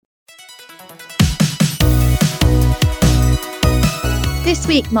This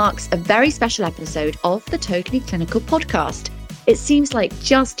week marks a very special episode of the Totally Clinical podcast. It seems like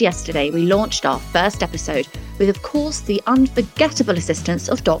just yesterday we launched our first episode with, of course, the unforgettable assistance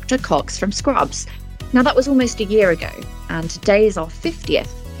of Dr. Cox from Scrubs. Now, that was almost a year ago, and today is our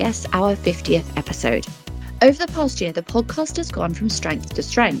 50th, yes, our 50th episode. Over the past year, the podcast has gone from strength to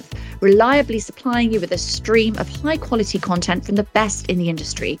strength, reliably supplying you with a stream of high-quality content from the best in the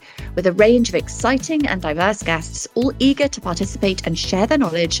industry, with a range of exciting and diverse guests, all eager to participate and share their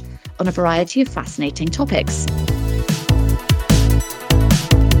knowledge on a variety of fascinating topics.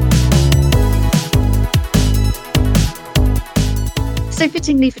 So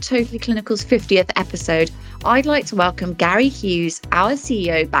fittingly for Totally Clinical's 50th episode, I'd like to welcome Gary Hughes, our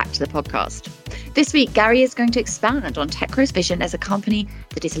CEO, back to the podcast. This week, Gary is going to expand on Techro's vision as a company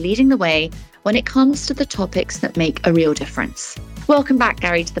that is leading the way when it comes to the topics that make a real difference. Welcome back,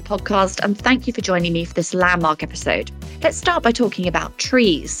 Gary, to the podcast, and thank you for joining me for this landmark episode. Let's start by talking about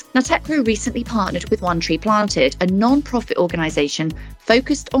trees. Now, Techro recently partnered with One Tree Planted, a non-profit organisation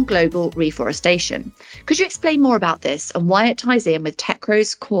focused on global reforestation. Could you explain more about this and why it ties in with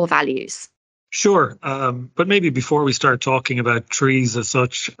Techro's core values? Sure. But maybe before we start talking about trees as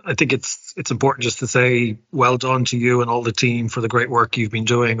such, I think it's important just to say well done to you and all the team for the great work you've been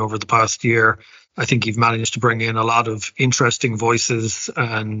doing over the past year. I think you've managed to bring in a lot of interesting voices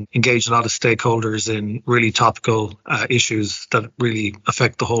and engage a lot of stakeholders in really topical issues that really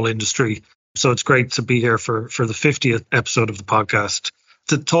affect the whole industry. So it's great to be here for the 50th episode of the podcast.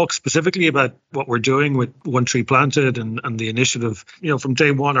 To talk specifically about what we're doing with One Tree Planted and the initiative, from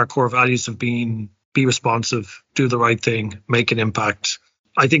day one, our core values have been be responsive, do the right thing, make an impact.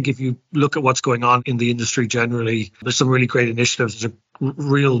 I think if you look at what's going on in the industry generally, there's some really great initiatives. There's a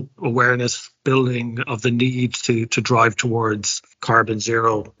real awareness building of the need to drive towards carbon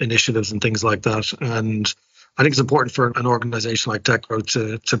zero initiatives and things like that. And I think it's important for an organization like Techro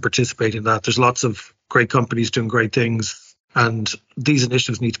to participate in that. There's lots of great companies doing great things. And these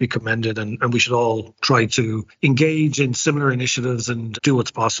initiatives need to be commended, and we should all try to engage in similar initiatives and do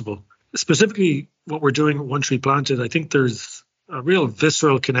what's possible. Specifically, what we're doing at One Tree Planted, I think there's a real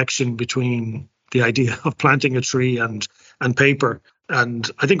visceral connection between the idea of planting a tree and paper. And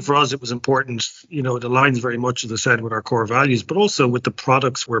I think for us, it was important, it aligns very much, as I said, with our core values, but also with the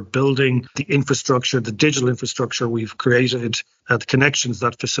products we're building, the infrastructure, the digital infrastructure we've created, the connections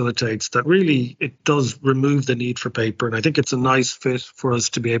that facilitates, that really, it does remove the need for paper. And I think it's a nice fit for us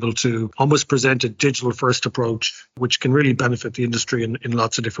to be able to almost present a digital first approach, which can really benefit the industry in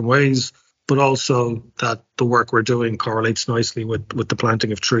lots of different ways, but also that the work we're doing correlates nicely with the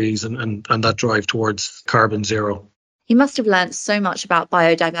planting of trees and that drive towards carbon zero. You must have learned so much about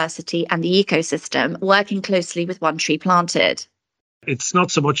biodiversity and the ecosystem working closely with One Tree Planted. It's not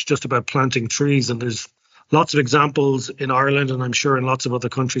so much just about planting trees, and there's lots of examples in Ireland and I'm sure in lots of other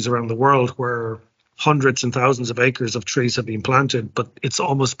countries around the world where hundreds and thousands of acres of trees have been planted, but it's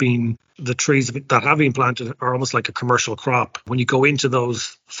almost been the trees that have been planted are almost like a commercial crop. When you go into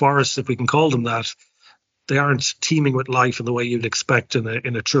those forests, if we can call them that, they aren't teeming with life in the way you'd expect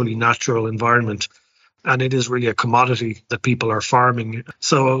in a truly natural environment. And it is really a commodity that people are farming.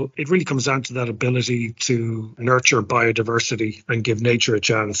 So it really comes down to that ability to nurture biodiversity and give nature a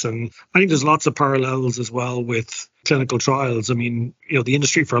chance. And I think there's lots of parallels as well with clinical trials. I mean, the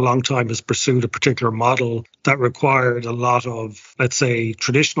industry for a long time has pursued a particular model that required a lot of, let's say,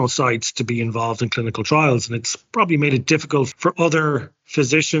 traditional sites to be involved in clinical trials. And it's probably made it difficult for other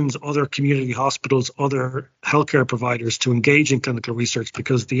physicians, other community hospitals, other healthcare providers to engage in clinical research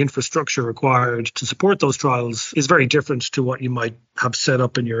because the infrastructure required to support those trials is very different to what you might have set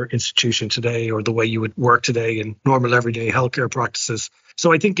up in your institution today or the way you would work today in normal everyday healthcare practices.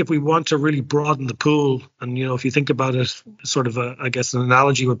 So I think if we want to really broaden the pool, and if you think about it, sort of an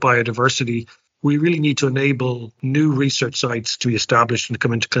analogy with biodiversity, we really need to enable new research sites to be established and to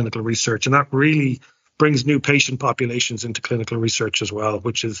come into clinical research. And that really brings new patient populations into clinical research as well,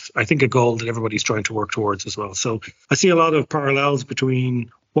 which is, I think, a goal that everybody's trying to work towards as well. So I see a lot of parallels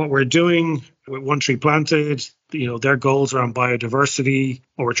between what we're doing with One Tree Planted, their goals around biodiversity,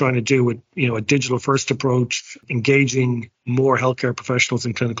 what we're trying to do with, a digital first approach, engaging more healthcare professionals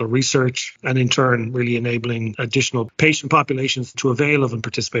in clinical research, and in turn, really enabling additional patient populations to avail of and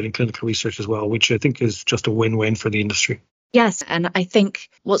participate in clinical research as well, which I think is just a win-win for the industry. Yes, and I think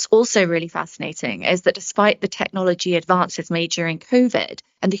what's also really fascinating is that despite the technology advances made during COVID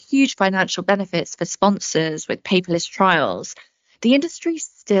and the huge financial benefits for sponsors with paperless trials, the industry is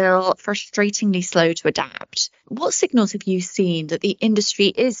still frustratingly slow to adapt. What signals have you seen that the industry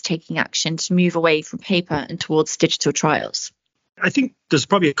is taking action to move away from paper and towards digital trials? I think there's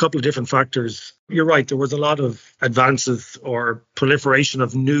probably a couple of different factors. You're right. There was a lot of advances or proliferation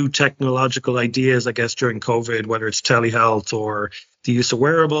of new technological ideas, I guess, during COVID, whether it's telehealth or the use of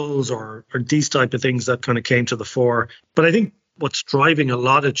wearables or these type of things that kind of came to the fore. But I think what's driving a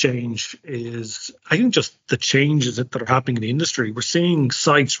lot of change is, I think, just the changes that are happening in the industry. We're seeing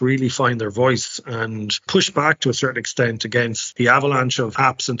sites really find their voice and push back to a certain extent against the avalanche of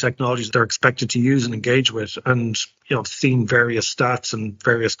apps and technologies they're expected to use and engage with. And, I've seen various stats and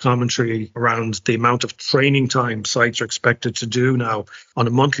various commentary around the amount of training time sites are expected to do now on a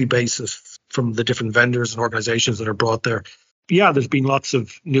monthly basis from the different vendors and organizations that are brought there. Yeah, there's been lots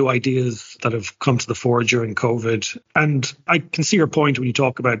of new ideas that have come to the fore during COVID. And I can see your point when you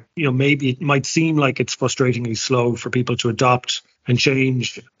talk about, maybe it might seem like it's frustratingly slow for people to adopt and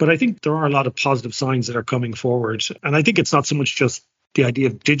change. But I think there are a lot of positive signs that are coming forward. And I think it's not so much just the idea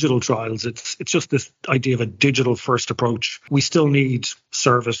of digital trials. It's just this idea of a digital first approach. We still need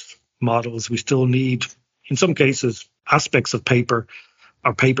service models. We still need, in some cases, aspects of paper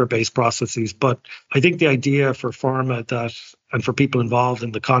or paper-based processes. But I think the idea for pharma that, and for people involved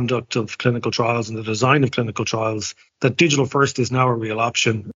in the conduct of clinical trials and the design of clinical trials, that digital first is now a real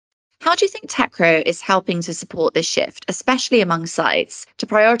option. How do you think Techro is helping to support this shift, especially among sites, to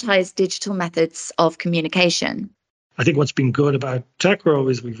prioritize digital methods of communication? I think what's been good about Techro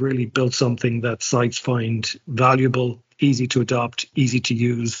is we've really built something that sites find valuable, easy to adopt, easy to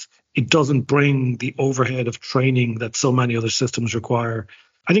use. It doesn't bring the overhead of training that so many other systems require.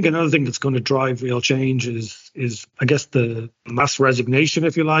 I think another thing that's going to drive real change is I guess the mass resignation,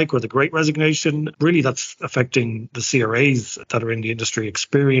 if you like, or the great resignation. Really, that's affecting the CRAs that are in the industry.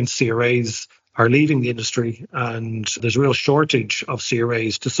 Experienced CRAs are leaving the industry, and there's a real shortage of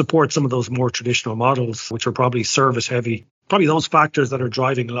CRAs to support some of those more traditional models, which are probably service heavy. Probably those factors that are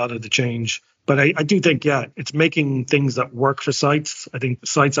driving a lot of the change. But I do think, it's making things that work for sites. I think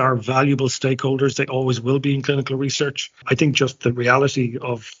sites are valuable stakeholders. They always will be in clinical research. I think just the reality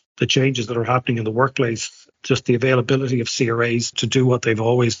of the changes that are happening in the workplace, just the availability of CRAs to do what they've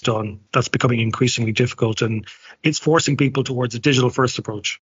always done, that's becoming increasingly difficult. And it's forcing people towards a digital first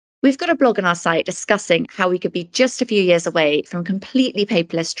approach. We've got a blog on our site discussing how we could be just a few years away from completely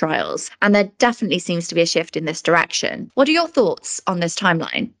paperless trials. And there definitely seems to be a shift in this direction. What are your thoughts on this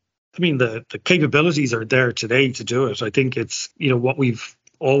timeline? I mean, the capabilities are there today to do it. I think it's, what we've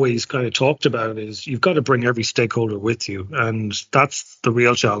always kind of talked about is you've got to bring every stakeholder with you. And that's the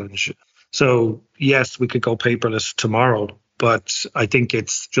real challenge. So, yes, we could go paperless tomorrow, but I think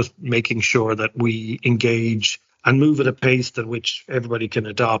it's just making sure that we engage and move at a pace at which everybody can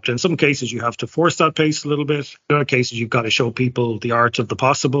adopt. In some cases, you have to force that pace a little bit. In other cases, you've got to show people the art of the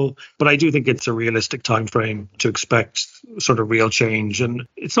possible. But I do think it's a realistic time frame to expect sort of real change. And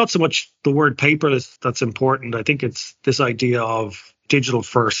it's not so much the word paperless that's important. I think it's this idea of digital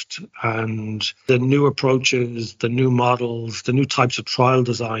first and the new approaches, the new models, the new types of trial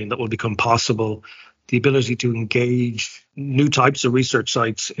design that will become possible, the ability to engage new types of research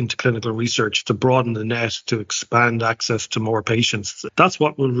sites into clinical research, to broaden the net, to expand access to more patients. That's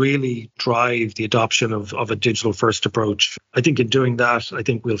what will really drive the adoption of a digital first approach. I think in doing that, I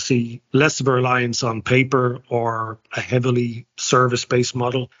think we'll see less of a reliance on paper or a heavily service-based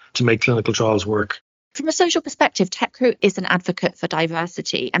model to make clinical trials work. From a social perspective, Techro is an advocate for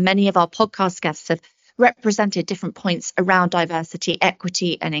diversity, and many of our podcast guests have represented different points around diversity,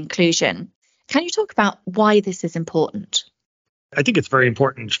 equity, and inclusion. Can you talk about why this is important? I think it's very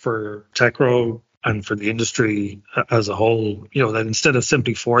important for Techro and for the industry as a whole, that instead of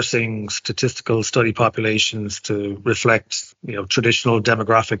simply forcing statistical study populations to reflect, traditional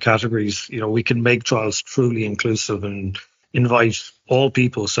demographic categories, we can make trials truly inclusive and invite all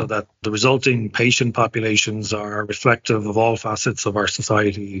people so that the resulting patient populations are reflective of all facets of our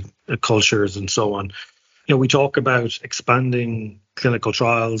society, cultures, and so on. We talk about expanding clinical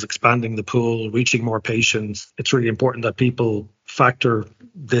trials, expanding the pool, reaching more patients. It's really important that people factor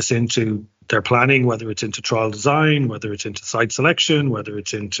this into their planning, whether it's into trial design, whether it's into site selection, whether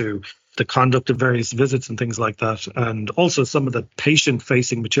it's into the conduct of various visits and things like that. And also some of the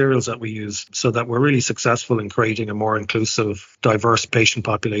patient-facing materials that we use so that we're really successful in creating a more inclusive, diverse patient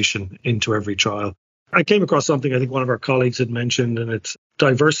population into every trial. I came across something I think one of our colleagues had mentioned, and it's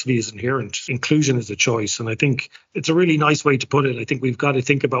diversity is inherent. Inclusion is a choice. And I think it's a really nice way to put it. I think we've got to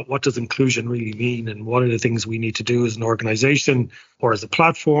think about what does inclusion really mean and what are the things we need to do as an organization or as a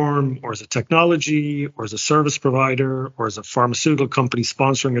platform or as a technology or as a service provider or as a pharmaceutical company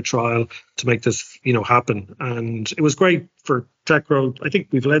sponsoring a trial to make this, happen. And it was great for Techro, I think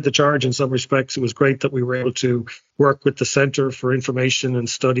we've led the charge in some respects. It was great that we were able to work with the Centre for Information and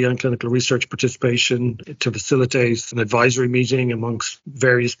Study on Clinical Research Participation to facilitate an advisory meeting amongst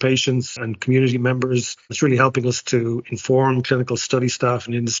various patients and community members. It's really helping us to inform clinical study staff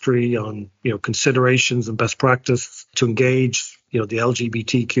and industry on, considerations and best practice to engage, the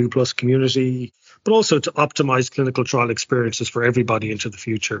LGBTQ plus community, but also to optimize clinical trial experiences for everybody into the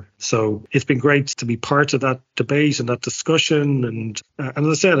future. So it's been great to be part of that debate and that discussion. And as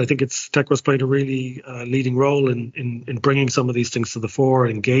I said, I think Techro's played a really leading role in bringing some of these things to the fore,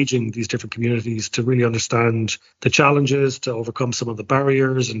 engaging these different communities to really understand the challenges, to overcome some of the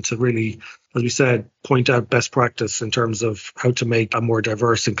barriers, and to really, as we said, point out best practice in terms of how to make a more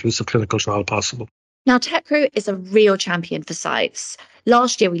diverse, inclusive clinical trial possible. Now, Techro is a real champion for sites.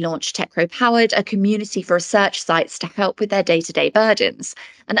 Last year, we launched Techro Powered, a community for research sites to help with their day-to-day burdens.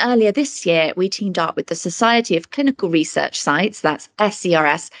 And earlier this year, we teamed up with the Society of Clinical Research Sites, that's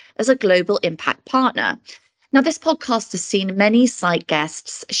SCRS, as a global impact partner. Now, this podcast has seen many site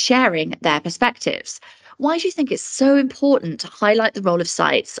guests sharing their perspectives. Why do you think it's so important to highlight the role of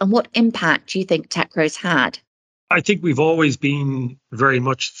sites, and what impact do you think Techro's had? I think we've always been very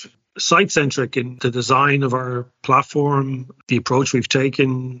much site-centric in the design of our platform, the approach we've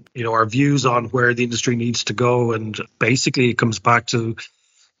taken, our views on where the industry needs to go. And basically it comes back to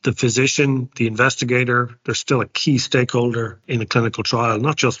the physician, the investigator. They're still a key stakeholder in a clinical trial,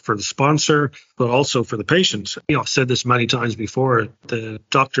 not just for the sponsor, but also for the patient. I've said this many times before, the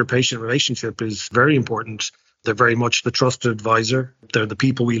doctor-patient relationship is very important. They're very much the trusted advisor. They're the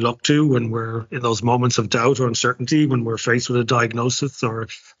people we look to when we're in those moments of doubt or uncertainty, when we're faced with a diagnosis or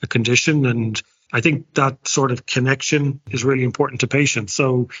a condition. And I think that sort of connection is really important to patients.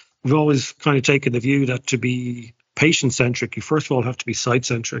 So we've always kind of taken the view that to be patient-centric, you first of all have to be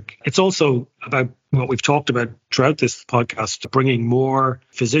site-centric. It's also about what we've talked about throughout this podcast, bringing more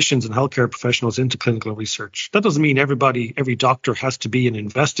physicians and healthcare professionals into clinical research. That doesn't mean every doctor has to be an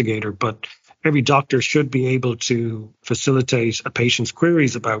investigator, but every doctor should be able to facilitate a patient's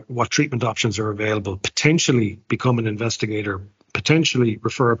queries about what treatment options are available, potentially become an investigator, potentially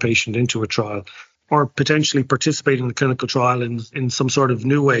refer a patient into a trial, or potentially participate in the clinical trial in some sort of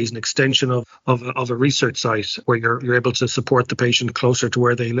new ways, an extension of a research site where you're able to support the patient closer to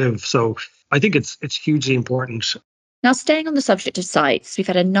where they live. So I think it's hugely important. Now, staying on the subject of sites, we've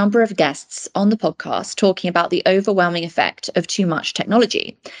had a number of guests on the podcast talking about the overwhelming effect of too much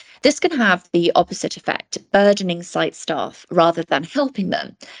technology. This can have the opposite effect, burdening site staff rather than helping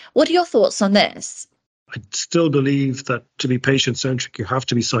them. What are your thoughts on this? I still believe that to be patient-centric, you have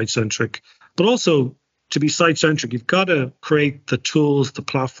to be site-centric. But also, to be site-centric, you've got to create the tools, the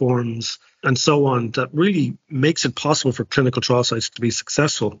platforms, and so on that really makes it possible for clinical trial sites to be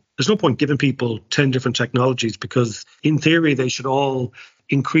successful. There's no point giving people 10 different technologies because, in theory, they should all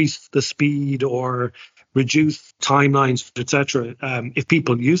increase the speed or reduce timelines, etc. If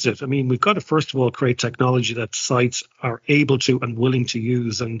people use it. I mean, we've got to, first of all, create technology that sites are able to and willing to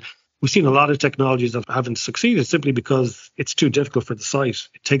use. And we've seen a lot of technologies that haven't succeeded simply because it's too difficult for the site.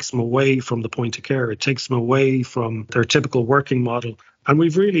 It takes them away from the point of care. It takes them away from their typical working model. And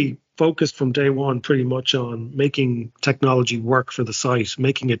we've really focused from day one pretty much on making technology work for the site,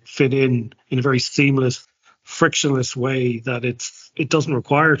 making it fit in a very seamless, frictionless way that it doesn't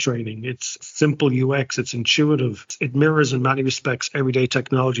require training. It's simple UX, it's intuitive. It mirrors in many respects everyday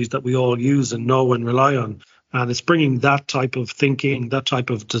technologies that we all use and know and rely on. And it's bringing that type of thinking, that type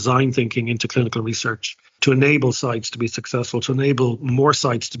of design thinking into clinical research to enable sites to be successful, to enable more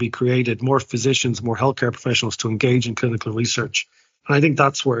sites to be created, more physicians, more healthcare professionals to engage in clinical research. And I think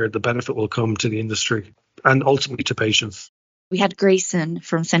that's where the benefit will come to the industry and ultimately to patients. We had Grayson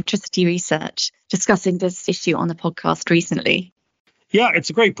from Centricity Research discussing this issue on the podcast recently. Yeah, it's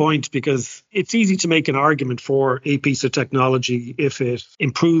a great point because it's easy to make an argument for a piece of technology if it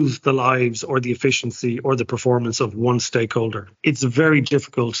improves the lives or the efficiency or the performance of one stakeholder. It's very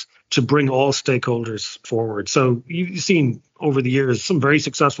difficult to bring all stakeholders forward. So you've seen over the years some very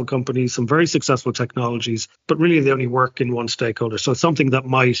successful companies, some very successful technologies, but really they only work in one stakeholder. So something that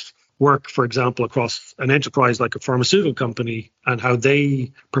might work, for example, across an enterprise like a pharmaceutical company and how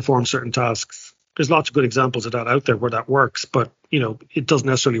they perform certain tasks. There's lots of good examples of that out there where that works, but it doesn't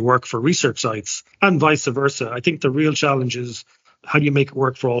necessarily work for research sites and vice versa. I think the real challenge is how do you make it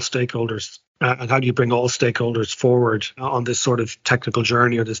work for all stakeholders and how do you bring all stakeholders forward on this sort of technical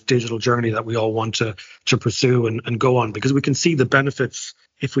journey or this digital journey that we all want to pursue and go on, because we can see the benefits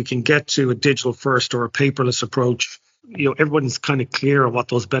if we can get to a digital first or a paperless approach. Everyone's kind of clear on what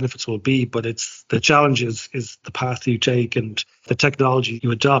those benefits will be, but it's the challenge is the path you take and the technology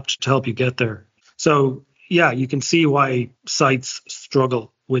you adopt to help you get there. So, yeah, you can see why sites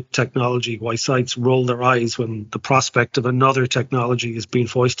struggle with technology, why sites roll their eyes when the prospect of another technology is being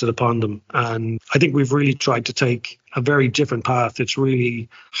foisted upon them. And I think we've really tried to take a very different path. It's really,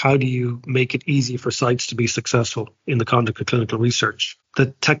 how do you make it easy for sites to be successful in the conduct of clinical research?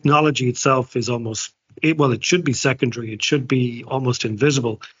 The technology itself is it should be secondary. It should be almost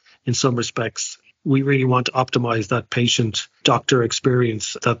invisible in some respects. We really want to optimize that patient-doctor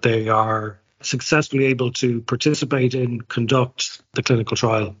experience, that they are successfully able to participate in, conduct the clinical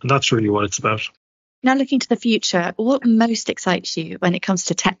trial. And that's really what it's about. Now, looking to the future, what most excites you when it comes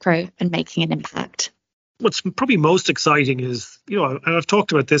to TechRo and making an impact? What's probably most exciting is, and I've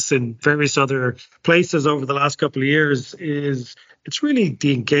talked about this in various other places over the last couple of years, is it's really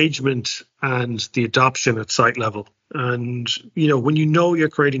the engagement and the adoption at site level. And, when you're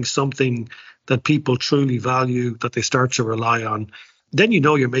creating something that people truly value, that they start to rely on, then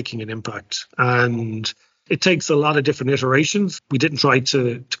you're making an impact. And it takes a lot of different iterations. We didn't try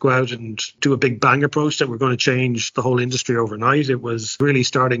to go out and do a big bang approach that we're going to change the whole industry overnight. It was really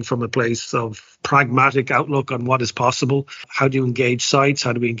starting from a place of pragmatic outlook on what is possible. How do you engage sites?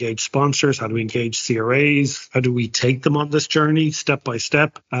 How do we engage sponsors? How do we engage CRAs? How do we take them on this journey step by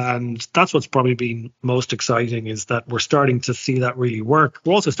step? And that's what's probably been most exciting, is that we're starting to see that really work.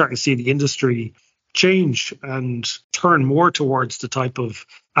 We're also starting to see the industry change and turn more towards the type of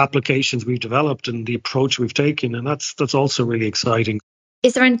applications we've developed and the approach we've taken. And that's also really exciting.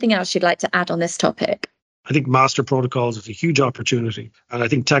 Is there anything else you'd like to add on this topic? I think master protocols is a huge opportunity. And I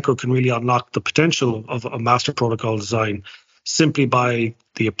think TechRo can really unlock the potential of a master protocol design simply by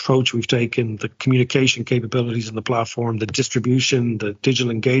the approach we've taken, the communication capabilities in the platform, the distribution, the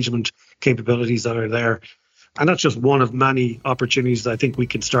digital engagement capabilities that are there. And that's just one of many opportunities that I think we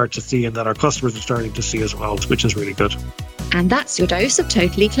can start to see and that our customers are starting to see as well, which is really good. And that's your dose of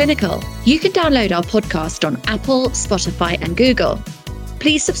Totally Clinical. You can download our podcast on Apple, Spotify, and Google.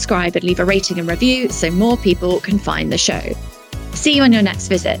 Please subscribe and leave a rating and review so more people can find the show. See you on your next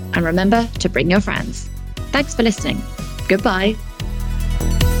visit, and remember to bring your friends. Thanks for listening. Goodbye.